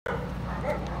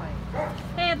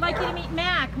like you to meet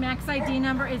Mack. Mack's ID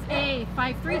number is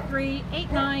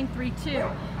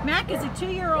A5338932. Mack is a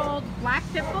 2-year-old black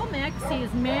Pitbull mix. He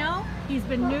is male. He's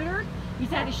been neutered. He's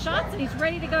had his shots and he's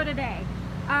ready to go today.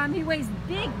 He weighs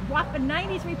big, whopping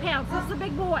 93 pounds. This is a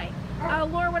big boy.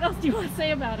 Laura, what else do you want to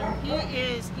say about him? He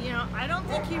is, I don't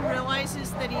think he realizes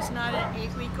that he's not an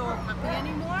 8-week-old puppy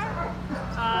anymore.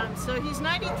 So he's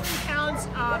 93 pounds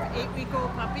of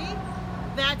 8-week-old puppy.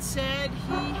 That said,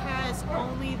 he has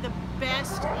only the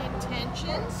best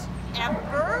intentions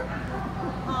ever.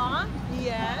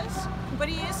 Yes. But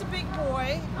he is a big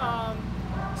boy.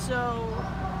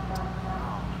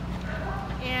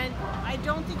 And I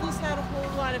don't think he's had a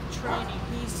whole lot of training.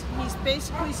 He's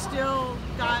basically still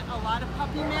got a lot of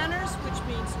puppy manners, which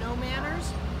means no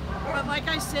manners. But like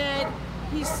I said,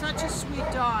 he's such a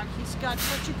sweet dog. He's got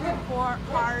such a good heart.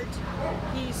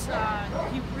 He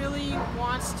really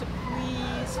wants to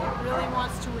please. He really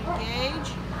wants to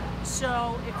engage.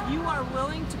 So if you are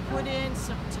willing to put in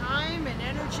some time and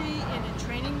energy into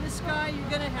training this guy, you're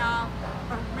going to have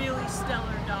a really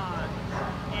stellar dog.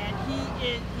 And he's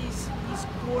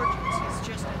gorgeous. He's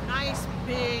just a nice,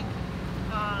 big,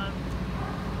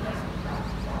 he's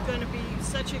going to be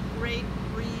such a great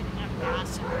breed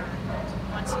ambassador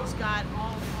once he's got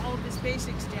all of his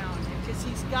basics down, because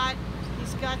he's got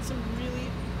some really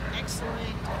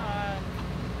excellent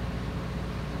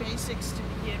basics to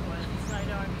begin with. I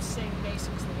know I'm saying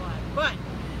basics a lot, but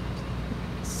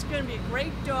this is going to be a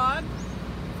great dog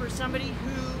for somebody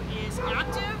who is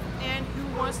active and who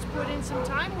wants to put in some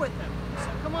time with him. So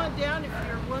come on down. If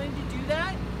you're willing to do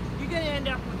that, you're going to end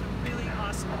up with a really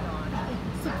awesome dog.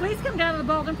 So please come down to the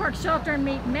Baldwin Park shelter and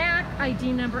meet Mack,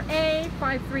 ID number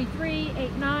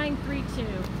A5338932.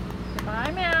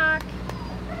 Goodbye, Mack.